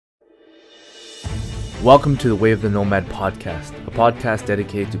Welcome to the Way of the Nomad podcast, a podcast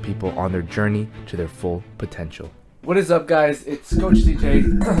dedicated to people on their journey to their full potential. What is up, guys? It's Coach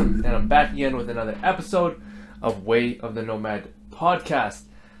CJ, and I'm back again with another episode of Way of the Nomad podcast.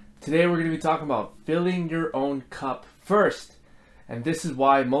 Today we're going to be talking about filling your own cup first. And this is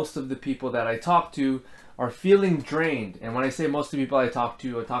why most of the people that I talk to are feeling drained. And when I say most of the people I talk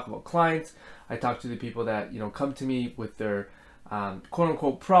about clients. I talk to the people that, come to me with their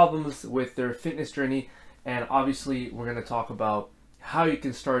quote-unquote problems with their fitness journey. And obviously we're going to talk about how you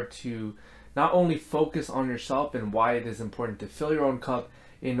can start to not only focus on yourself and why it is important to fill your own cup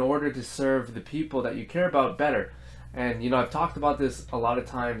in order to serve the people that you care about better. And I've talked about this a lot of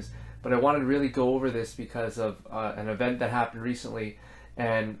times, but I wanted to really go over this because of an event that happened recently,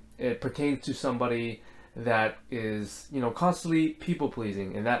 and it pertains to somebody that is constantly people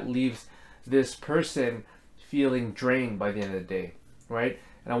pleasing, and that leaves this person feeling drained by the end of the day, right?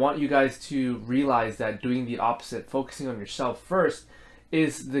 And I want you guys to realize that doing the opposite, focusing on yourself first,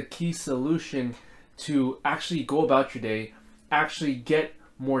 is the key solution to actually go about your day, actually get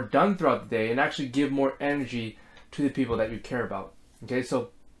more done throughout the day, and actually give more energy to the people that you care about. Okay, so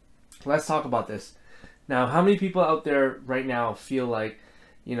let's talk about this. Now, how many people out there right now feel like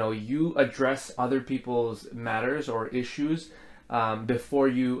you address other people's matters or issues before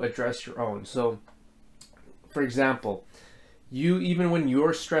you address your own? So for example, even when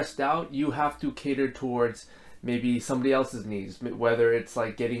you're stressed out, you have to cater towards maybe somebody else's needs, whether it's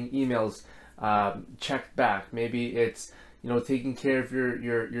like getting emails checked back, maybe it's taking care of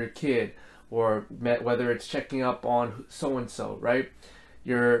your kid, or whether it's checking up on so and so, right?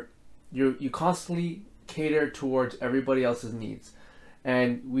 You constantly cater towards everybody else's needs,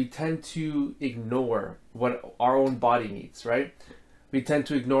 and we tend to ignore what our own body needs, right? We tend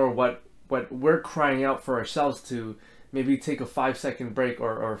to ignore what we're crying out for ourselves to maybe take a 5-second break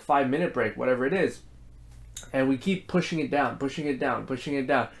or 5-minute break, whatever it is. And we keep pushing it down.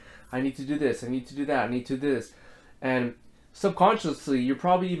 I need to do this. I need to do that. I need to do this. And subconsciously, you're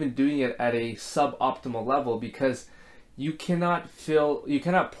probably even doing it at a suboptimal level because you cannot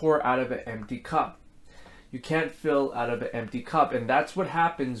pour out of an empty cup. You can't fill out of an empty cup. And that's what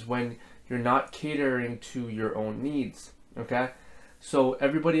happens when you're not catering to your own needs. Okay? So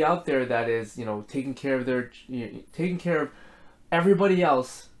everybody out there that is, taking care of everybody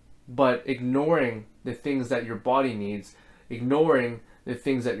else, but ignoring the things that your body needs, ignoring the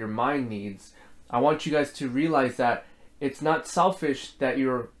things that your mind needs, I want you guys to realize that it's not selfish that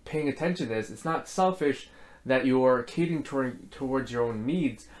you're paying attention to this. It's not selfish that you're catering towards your own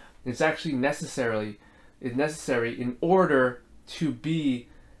needs. It's actually necessary in order to be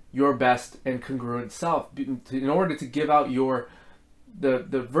your best and congruent self, in order to give out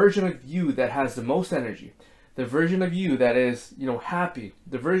the version of you that has the most energy, the version of you that is happy,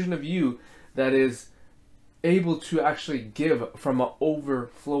 the version of you that is able to actually give from an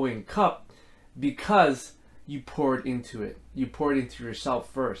overflowing cup because you poured into it. You poured into yourself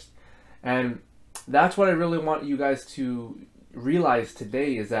first. And that's what I really want you guys to realize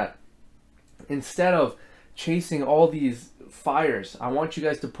today, is that instead of chasing all these fires, I want you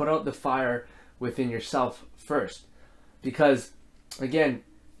guys to put out the fire within yourself first. Because again,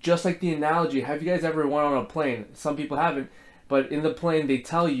 just like the analogy, have you guys ever went on a plane? Some people haven't, but in the plane they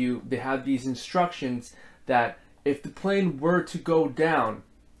tell you, they have these instructions that if the plane were to go down,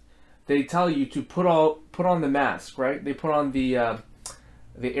 they tell you to put on the mask, right? They put on the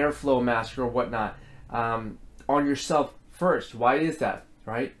airflow mask or whatnot on yourself first. Why is that,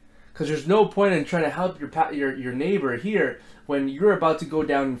 right? Because there's no point in trying to help your neighbor here when you're about to go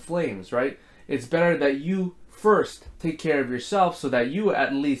down in flames, right? It's better that you first take care of yourself so that you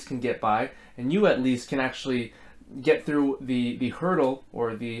at least can get by, and you at least can actually get through the hurdle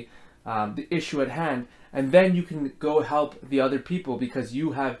or the issue at hand, and then you can go help the other people because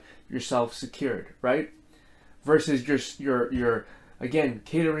you have yourself secured, right? Versus just you're again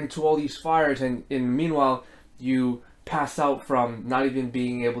catering to all these fires, and meanwhile you pass out from not even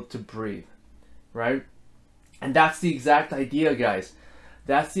being able to breathe, right? And that's the exact idea, guys.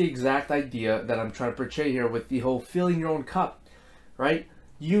 That's the exact idea that I'm trying to portray here with the whole filling your own cup, right?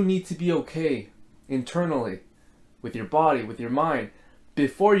 You need to be okay internally with your body, with your mind,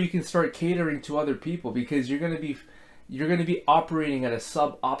 before you can start catering to other people, because you're going to be operating at a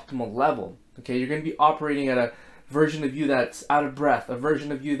suboptimal level. Okay, you're going to be operating at a version of you that's out of breath, a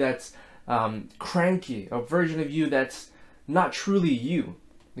version of you that's cranky, a version of you that's not truly you.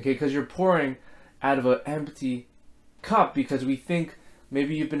 Okay, because you're pouring out of an empty cup because we think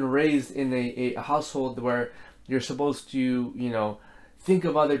maybe you've been raised in a household where you're supposed to, think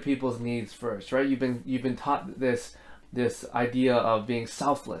of other people's needs first, right? You've been taught this idea of being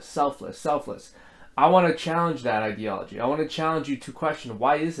selfless. I want to challenge that ideology. I want to challenge you to question,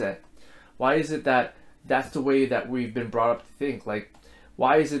 why is that? Why is it that that's the way that we've been brought up to think? Like,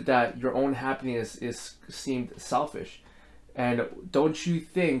 why is it that your own happiness is seemed selfish? And don't you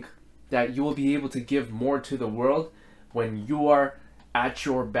think that you will be able to give more to the world when you are at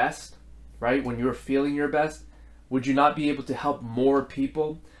your best, right? When you're feeling your best? Would you not be able to help more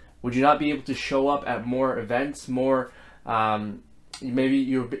people? Would you not be able to show up at more events, more, maybe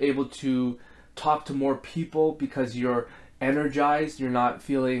you're able to talk to more people because you're energized, you're not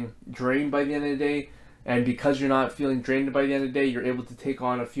feeling drained by the end of the day. And because you're not feeling drained by the end of the day, you're able to take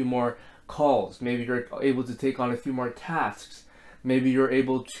on a few more calls. Maybe you're able to take on a few more tasks. Maybe you're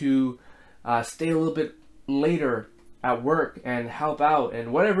able to stay a little bit later at work and help out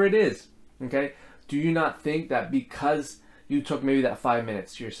and whatever it is, okay? Do you not think that because you took maybe that 5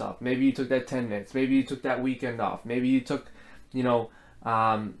 minutes to yourself, maybe you took that 10 minutes, maybe you took that weekend off, maybe you took, you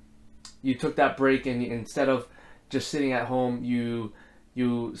took that break, and instead of just sitting at home, you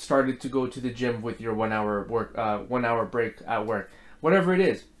started to go to the gym with your 1 hour work, 1 hour break at work, whatever it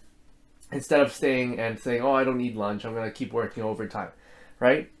is, instead of staying and saying, oh, I don't need lunch, I'm going to keep working overtime,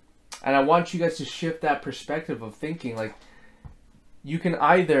 right? And I want you guys to shift that perspective of thinking. Like, you can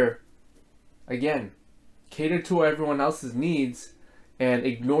either, again, cater to everyone else's needs and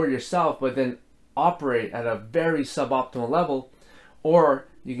ignore yourself, but then operate at a very suboptimal level, or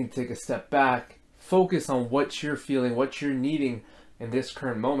you can take a step back, focus on what you're feeling, what you're needing in this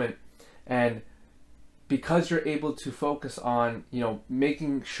current moment, and because you're able to focus on,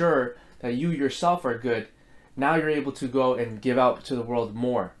 making sure that you yourself are good, now you're able to go and give out to the world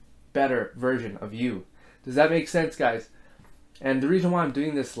more, better version of you. Does that make sense, guys? And the reason why I'm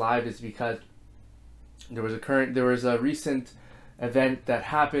doing this live is because there was a recent event that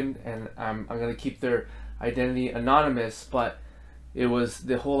happened, and I'm going to keep their identity anonymous, but it was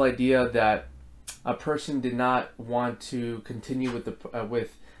the whole idea that a person did not want to continue with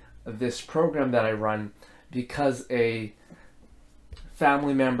with this program that I run because a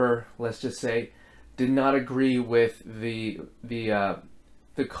family member, let's just say, did not agree with the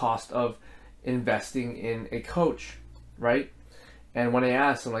cost of investing in a coach, right? And when I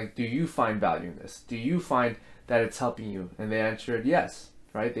asked them, like, do you find value in this? Do you find that it's helping you? And they answered yes,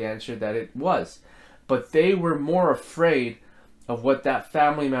 right? They answered that it was. But they were more afraid of what that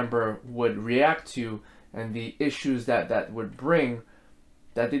family member would react to and the issues that would bring,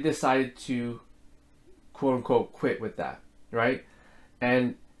 that they decided to, quote unquote, quit with that, right?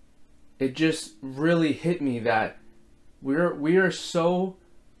 And it just really hit me that we are so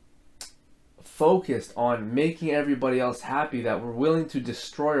focused on making everybody else happy that we're willing to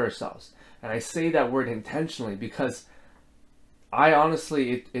destroy ourselves. And I say that word intentionally because I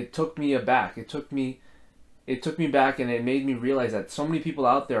honestly, it took me aback. It took me back, and it made me realize that so many people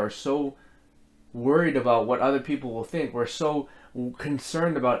out there are so worried about what other people will think. We're so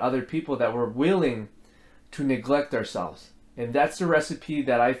concerned about other people that we're willing to neglect ourselves. And that's the recipe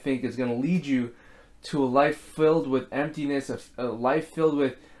that I think is going to lead you to a life filled with emptiness, a life filled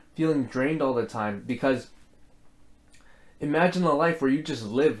with feeling drained all the time. Because imagine a life where you just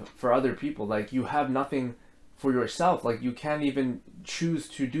live for other people. Like, you have nothing for yourself. Like, you can't even choose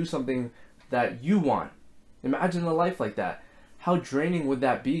to do something that you want. Imagine a life like that. How draining would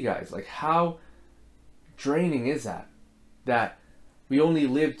that be, guys? Like, how draining is that? That we only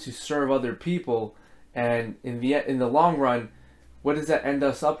live to serve other people, and in the long run, what does that end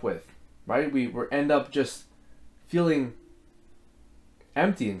us up with? Right? We end up just feeling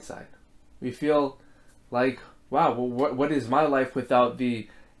empty inside. We feel like, wow, well, what is my life without the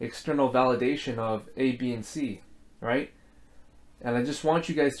external validation of A, B, and C, right? And I just want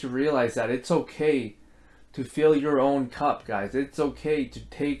you guys to realize that it's okay to fill your own cup, guys. It's okay to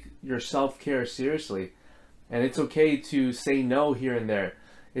take your self-care seriously. And it's okay to say no here and there.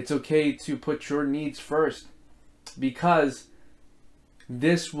 It's okay to put your needs first, because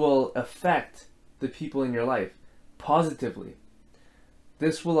this will affect the people in your life positively.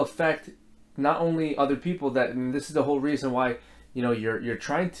 This will affect not only other people, and this is the whole reason why, you're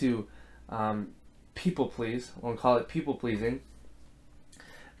trying to people please. We'll call it people pleasing.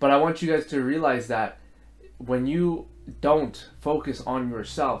 But I want you guys to realize that when you don't focus on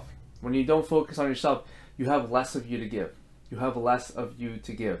yourself, you have less of you to give. You have less of you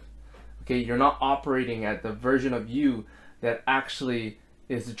to give. Okay, you're not operating at the version of you that actually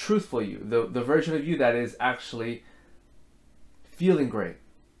is the truthful you, the version of you that is actually feeling great,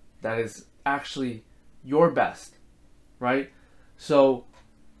 that is actually your best, right? So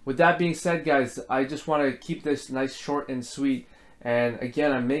with that being said, guys, I just want to keep this nice, short, and sweet. And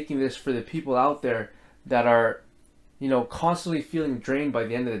again, I'm making this for the people out there that are, constantly feeling drained by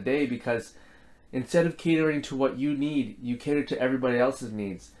the end of the day, because Instead of catering to what you need, you cater to everybody else's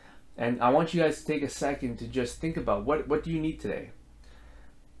needs. And I want you guys to take a second to just think about what do you need today?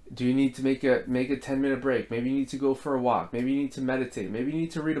 Do you need to make a 10-minute break? Maybe you need to go for a walk. Maybe you need to meditate. Maybe you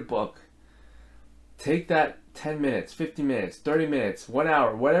need to read a book. Take that 10 minutes, 50 minutes, 30 minutes, 1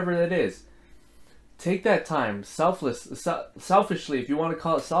 hour, whatever that is. Take that time selfishly, if you want to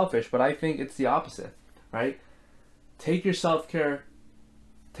call it selfish, but I think it's the opposite, right? Take your self-care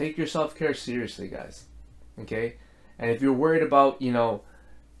seriously, guys. Okay? And if you're worried about, you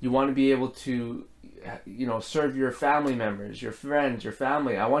want to be able to, serve your family members, your friends, your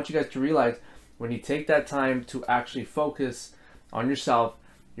family, I want you guys to realize when you take that time to actually focus on yourself,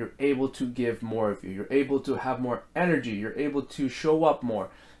 you're able to give more of you. You're able to have more energy. You're able to show up more,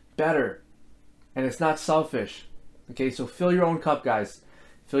 better. And it's not selfish. Okay, so fill your own cup, guys.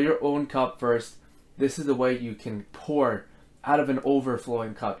 Fill your own cup first. This is the way you can pour out of an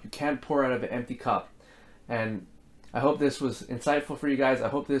overflowing cup. You can't pour out of an empty cup. And I hope this was insightful for you guys. I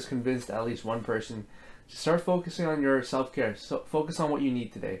hope this convinced at least one person to start focusing on your self-care. So focus on what you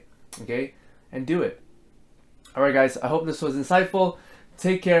need today, okay? And do it. All right, guys, I hope this was insightful.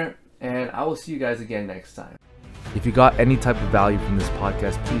 Take care, and I will see you guys again next time. If you got any type of value from this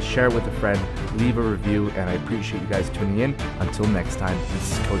podcast, please share it with a friend, leave a review, and I appreciate you guys tuning in. Until next time,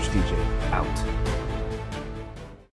 this is Coach DJ, out.